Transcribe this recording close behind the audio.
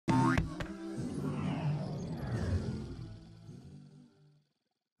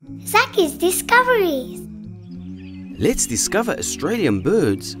Zaky's Discoveries. Let's discover Australian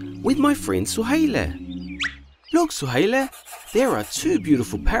birds with my friend Suhaila. Look, Suhaila, there are 2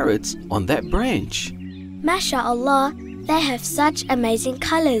 beautiful parrots on that branch. MashaAllah, they have such amazing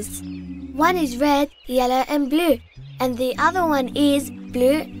colours. One is red, yellow and blue, and the other one is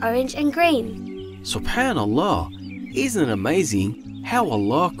blue, orange and green. Subhanallah, isn't it amazing how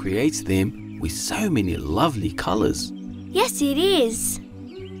Allah creates them with so many lovely colours? Yes, it is.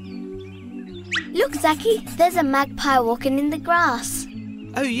 Look, Zaky, there's a magpie walking in the grass.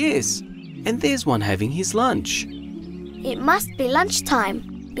 Oh yes, and there's one having his lunch. It must be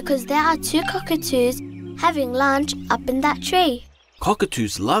lunchtime because there are 2 cockatoos having lunch up in that tree.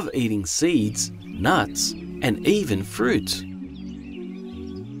 Cockatoos love eating seeds, nuts, and even fruit.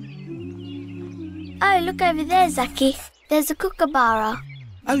 Oh, look over there, Zaky. There's a kookaburra.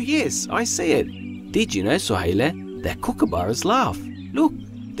 Oh yes, I see it. Did you know, Suhaila, that kookaburras laugh? Look,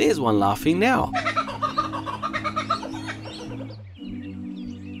 there's one laughing now.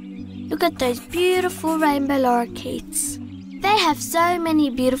 Look at those beautiful rainbow lorikeets. They have so many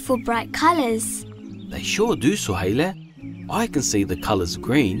beautiful bright colours. They sure do, Suhaila. I can see the colours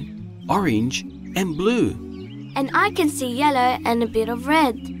green, orange and blue. And I can see yellow and a bit of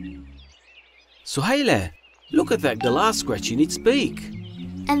red. Suhaila, look at that Galahs scratching its beak.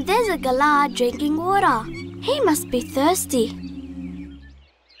 And there's a Galahs drinking water. He must be thirsty.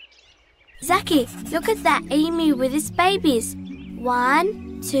 Zaky, look at that emu with its babies.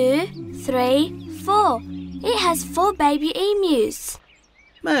 1, 2, 3, 4. It has 4 baby emus.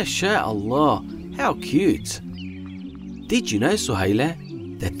 MashaAllah, how cute. Did you know, Suhaila,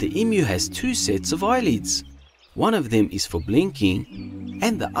 that the emu has 2 sets of eyelids? One of them is for blinking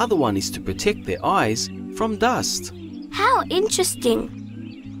and the other one is to protect their eyes from dust. How interesting.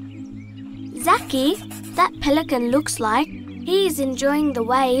 Zaky, that pelican looks like he is enjoying the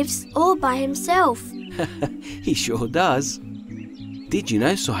waves all by himself. He sure does. Did you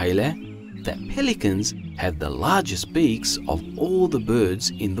know, Suhaila, that pelicans have the largest beaks of all the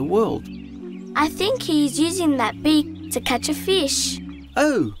birds in the world? I think he is using that beak to catch a fish.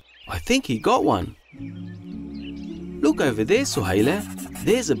 Oh, I think he got one. Look over there, Suhaila.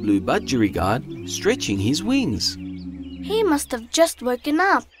 There's a blue budgerigars stretching his wings. He must have just woken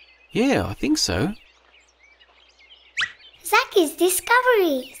up. Yeah, I think so. Zaky's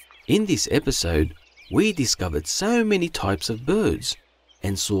Discoveries. In this episode, we discovered so many types of birds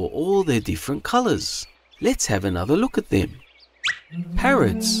and saw all their different colours. Let's have another look at them.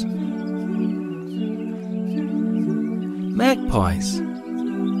 Parrots, magpies,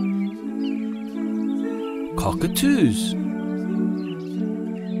 cockatoos,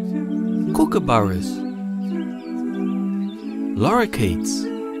 kookaburras, lorikeets,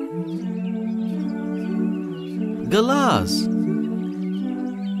 galahs,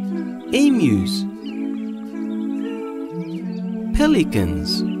 emus,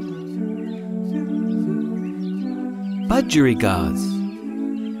 pelicans, budgerigars.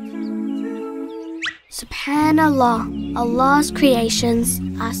 Subhanallah, Allah's creations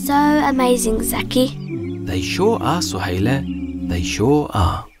are so amazing, Zaky. They sure are, Suhaila. They sure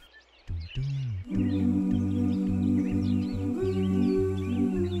are.